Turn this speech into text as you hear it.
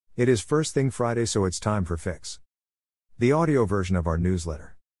It is First Thing Friday, so it's time for Fix, the audio version of our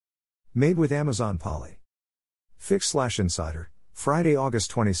newsletter. Made with Amazon Polly. Fix/Insider, Friday,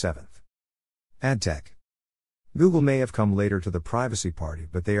 August 27th. AdTech. Google may have come later to the privacy party,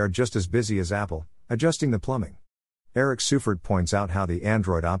 but they are just as busy as Apple, adjusting the plumbing. Eric Seufert points out how the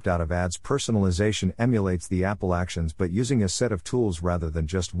Android opt-out of ads personalization emulates the Apple actions but using a set of tools rather than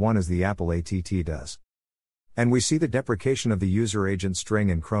just one as the Apple ATT does. And we see the deprecation of the user agent string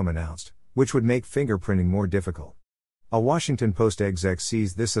in Chrome announced, which would make fingerprinting more difficult. A Washington Post exec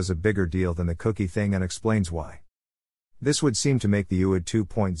sees this as a bigger deal than the cookie thing and explains why. This would seem to make the UID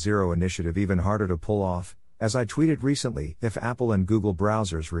 2.0 initiative even harder to pull off. As I tweeted recently, if Apple and Google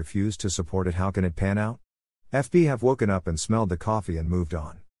browsers refuse to support it, how can it pan out? FB have woken up and smelled the coffee and moved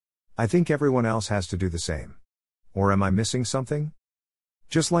on. I think everyone else has to do the same. Or am I missing something?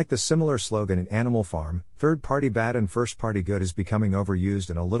 Just like the similar slogan in Animal Farm, third-party bad and first-party good is becoming overused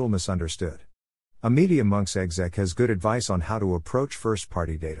and a little misunderstood. A Media Monks exec has good advice on how to approach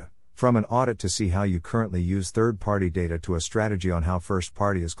first-party data, from an audit to see how you currently use third-party data to a strategy on how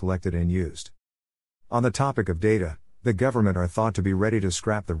first-party is collected and used. On the topic of data, the government are thought to be ready to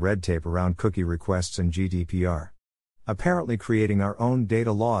scrap the red tape around cookie requests and GDPR. Apparently creating our own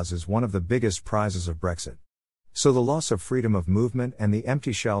data laws is one of the biggest prizes of Brexit. So the loss of freedom of movement and the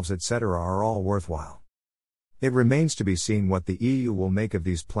empty shelves etc. are all worthwhile. It remains to be seen what the EU will make of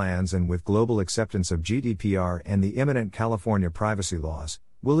these plans, and with global acceptance of GDPR and the imminent California privacy laws,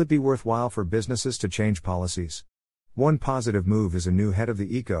 will it be worthwhile for businesses to change policies? One positive move is a new head of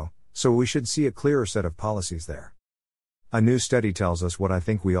the ECO, so we should see a clearer set of policies there. A new study tells us what I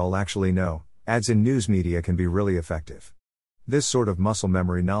think we all actually know: ads in news media can be really effective. This sort of muscle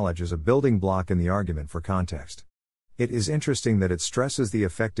memory knowledge is a building block in the argument for context. It is interesting that it stresses the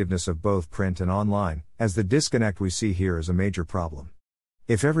effectiveness of both print and online, as the disconnect we see here is a major problem.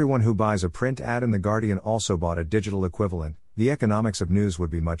 If everyone who buys a print ad in The Guardian also bought a digital equivalent, the economics of news would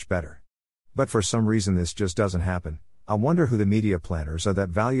be much better. But for some reason this just doesn't happen. I wonder who the media planners are that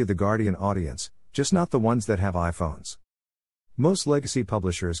value the Guardian audience, just not the ones that have iPhones. Most legacy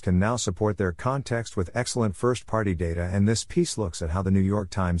publishers can now support their context with excellent first-party data, and this piece looks at how the New York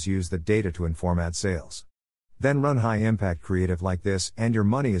Times used the data to inform ad sales. Then run high-impact creative like this, and your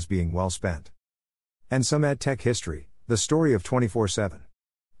money is being well spent. And some ad tech history, the story of 24/7.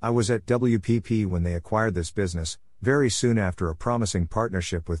 I was at WPP when they acquired this business, very soon after a promising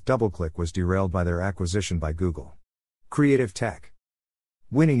partnership with DoubleClick was derailed by their acquisition by Google. Creative tech.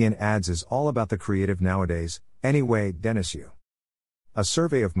 Winning in ads is all about the creative nowadays, anyway, Dennis Yu. A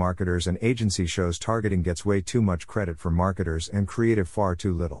survey of marketers and agencies shows targeting gets way too much credit for marketers and creative far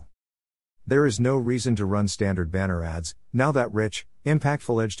too little. There is no reason to run standard banner ads, now that rich,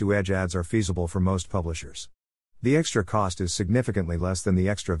 impactful edge-to-edge ads are feasible for most publishers. The extra cost is significantly less than the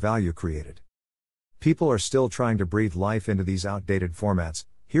extra value created. People are still trying to breathe life into these outdated formats.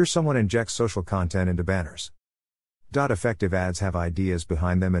 Here someone injects social content into banners. Effective ads have ideas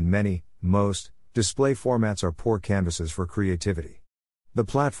behind them, and most, display formats are poor canvases for creativity. The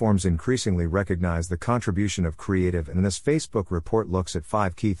platforms increasingly recognize the contribution of creative, and this Facebook report looks at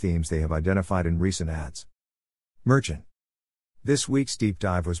 5 key themes they have identified in recent ads. Merchant. This week's deep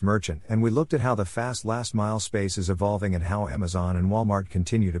dive was merchant, and we looked at how the fast last mile space is evolving and how Amazon and Walmart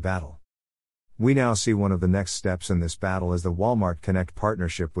continue to battle. We now see one of the next steps in this battle as the Walmart Connect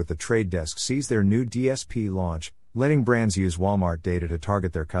partnership with The Trade Desk sees their new DSP launch, letting brands use Walmart data to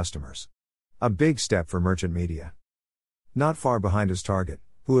target their customers. A big step for merchant media. Not far behind is Target,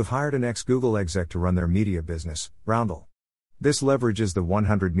 who have hired an ex-Google exec to run their media business, Roundel. This leverages the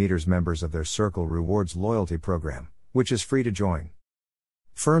 100 Meters members of their Circle Rewards loyalty program, which is free to join.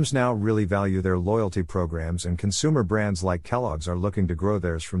 Firms now really value their loyalty programs, and consumer brands like Kellogg's are looking to grow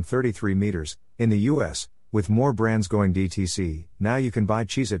theirs from 33 Meters, in the US, with more brands going DTC. Now you can buy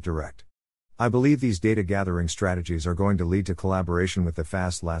Cheez-It direct. I believe these data gathering strategies are going to lead to collaboration with the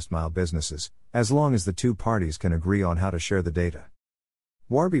fast last mile businesses, as long as the two parties can agree on how to share the data.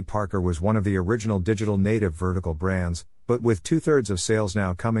 Warby Parker was one of the original digital native vertical brands, but with 2/3 of sales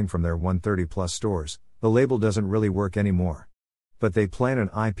now coming from their 130+ stores, the label doesn't really work anymore. But they plan an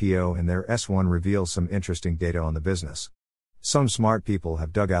IPO, and their S1 reveals some interesting data on the business. Some smart people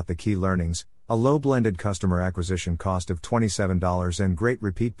have dug out the key learnings: a low blended customer acquisition cost of $27 and great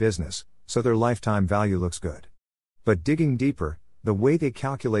repeat business, so their lifetime value looks good. But digging deeper, the way they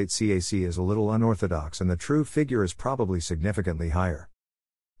calculate CAC is a little unorthodox, and the true figure is probably significantly higher.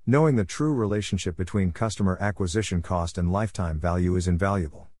 Knowing the true relationship between customer acquisition cost and lifetime value is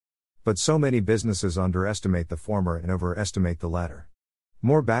invaluable. But so many businesses underestimate the former and overestimate the latter.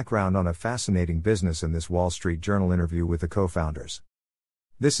 More background on a fascinating business in this Wall Street Journal interview with the co-founders.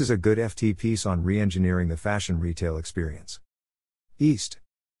 This is a good FT piece on re-engineering the fashion retail experience. East.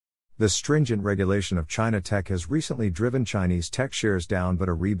 The stringent regulation of China tech has recently driven Chinese tech shares down, but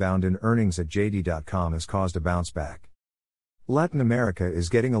a rebound in earnings at JD.com has caused a bounce back. Latin America is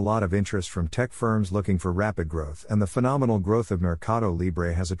getting a lot of interest from tech firms looking for rapid growth, and the phenomenal growth of Mercado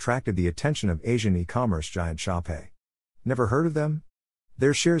Libre has attracted the attention of Asian e-commerce giant Shopee. Never heard of them?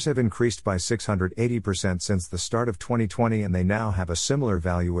 Their shares have increased by 680% since the start of 2020, and they now have a similar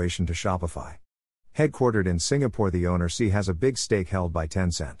valuation to Shopify. Headquartered in Singapore, the owner Sea has a big stake held by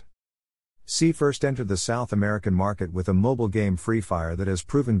Tencent. Sea first entered the South American market with a mobile game Free Fire that has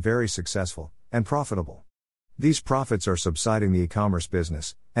proven very successful and profitable. These profits are subsiding the e-commerce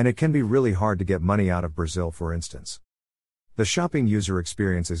business, and it can be really hard to get money out of Brazil, for instance. The shopping user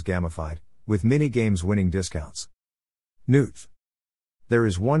experience is gamified, with mini-games winning discounts. Newt. There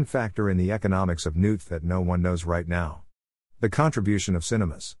is one factor in the economics of Newt that no one knows right now. The contribution of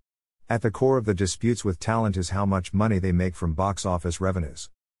cinemas. At the core of the disputes with talent is how much money they make from box office revenues.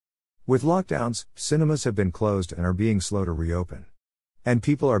 With lockdowns, cinemas have been closed and are being slow to reopen. And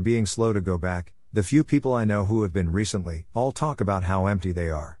people are being slow to go back. The few people I know who have been recently, all talk about how empty they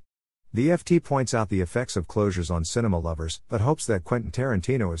are. The FT points out the effects of closures on cinema lovers, but hopes that Quentin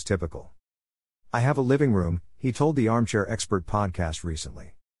Tarantino is typical. I have a living room, he told the Armchair Expert podcast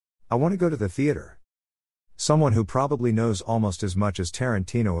recently. I want to go to the theater. Someone who probably knows almost as much as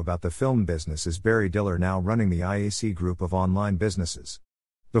Tarantino about the film business is Barry Diller, now running the IAC group of online businesses.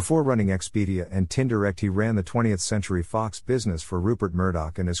 Before running Expedia and Tindirect, he ran the 20th Century Fox business for Rupert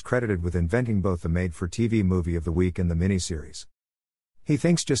Murdoch and is credited with inventing both the made-for-TV movie of the week and the miniseries. He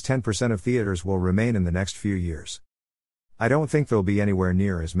thinks just 10% of theaters will remain in the next few years. I don't think there'll be anywhere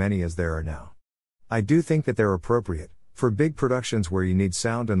near as many as there are now. I do think that they're appropriate, for big productions where you need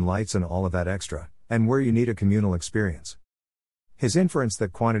sound and lights and all of that extra, and where you need a communal experience. His inference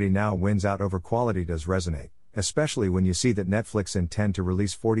that quantity now wins out over quality does resonate, especially when you see that Netflix intend to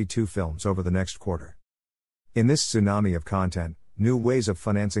release 42 films over the next quarter. In this tsunami of content, new ways of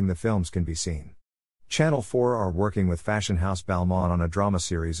financing the films can be seen. Channel 4 are working with fashion house Balmain on a drama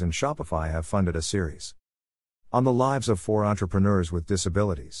series, and Shopify have funded a series on the lives of 4 entrepreneurs with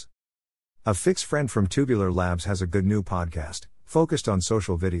disabilities. A fixed friend from Tubular Labs has a good new podcast, focused on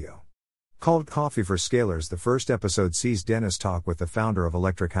social video. Called Coffee for Scalers. The first episode sees Dennis talk with the founder of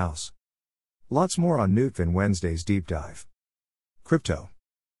Electric House. Lots more on Newt in Wednesday's Deep Dive. Crypto.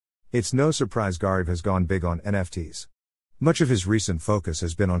 It's no surprise Garv has gone big on NFTs. Much of his recent focus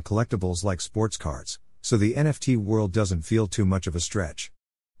has been on collectibles like sports cards, so the NFT world doesn't feel too much of a stretch.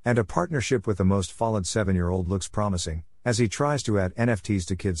 And a partnership with the most followed 7-year-old looks promising, as he tries to add NFTs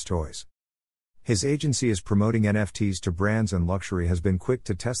to kids' toys. His agency is promoting NFTs to brands, and luxury has been quick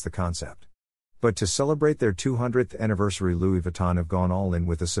to test the concept. But to celebrate their 200th anniversary, Louis Vuitton have gone all in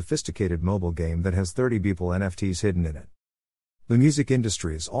with a sophisticated mobile game that has 30 Beeple NFTs hidden in it. The music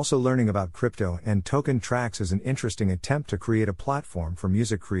industry is also learning about crypto, and Token Tracks is an interesting attempt to create a platform for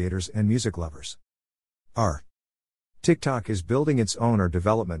music creators and music lovers. TikTok is building its own art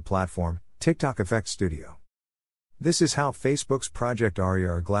development platform, TikTok Effect Studio. This is how Facebook's Project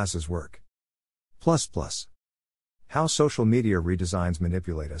AR glasses work. How social media redesigns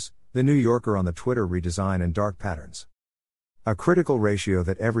manipulate us, The New Yorker on the Twitter redesign and dark patterns. A critical ratio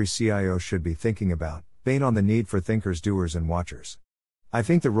that every CIO should be thinking about, Bain on the need for thinkers, doers and watchers. I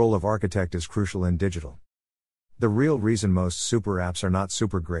think the role of architect is crucial in digital. The real reason most super apps are not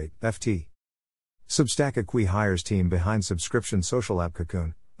super great, FT. Substack acqui-hires team behind subscription social app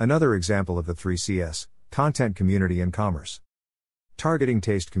Cocoon, another example of the 3Cs, content, community and commerce. Targeting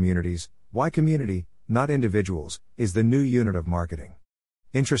taste communities, why community, not individuals, is the new unit of marketing.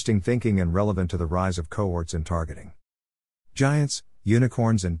 Interesting thinking and relevant to the rise of cohorts in targeting. Giants,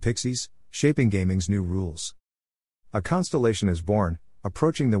 unicorns and pixies, shaping gaming's new rules. A constellation is born,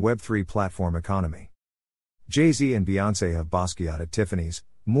 approaching the Web3 platform economy. Jay-Z and Beyoncé have Basquiat at Tiffany's,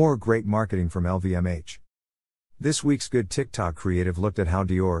 more great marketing from LVMH. This week's Good TikTok Creative looked at how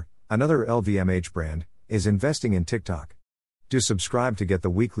Dior, another LVMH brand, is investing in TikTok. Do subscribe to get the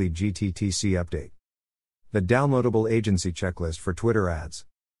weekly GTTC update. The downloadable agency checklist for Twitter ads.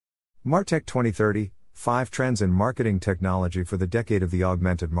 Martech 2030, 5 Trends in Marketing Technology for the Decade of the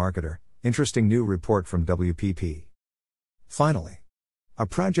Augmented Marketer, interesting new report from WPP. Finally, a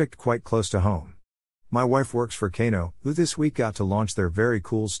project quite close to home. My wife works for Kano, who this week got to launch their very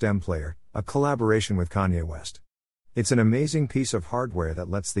cool STEM player, a collaboration with Kanye West. It's an amazing piece of hardware that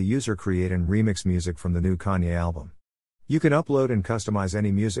lets the user create and remix music from the new Kanye album. You can upload and customize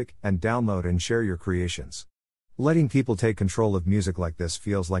any music, and download and share your creations. Letting people take control of music like this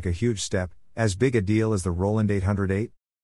feels like a huge step, as big a deal as the Roland 808.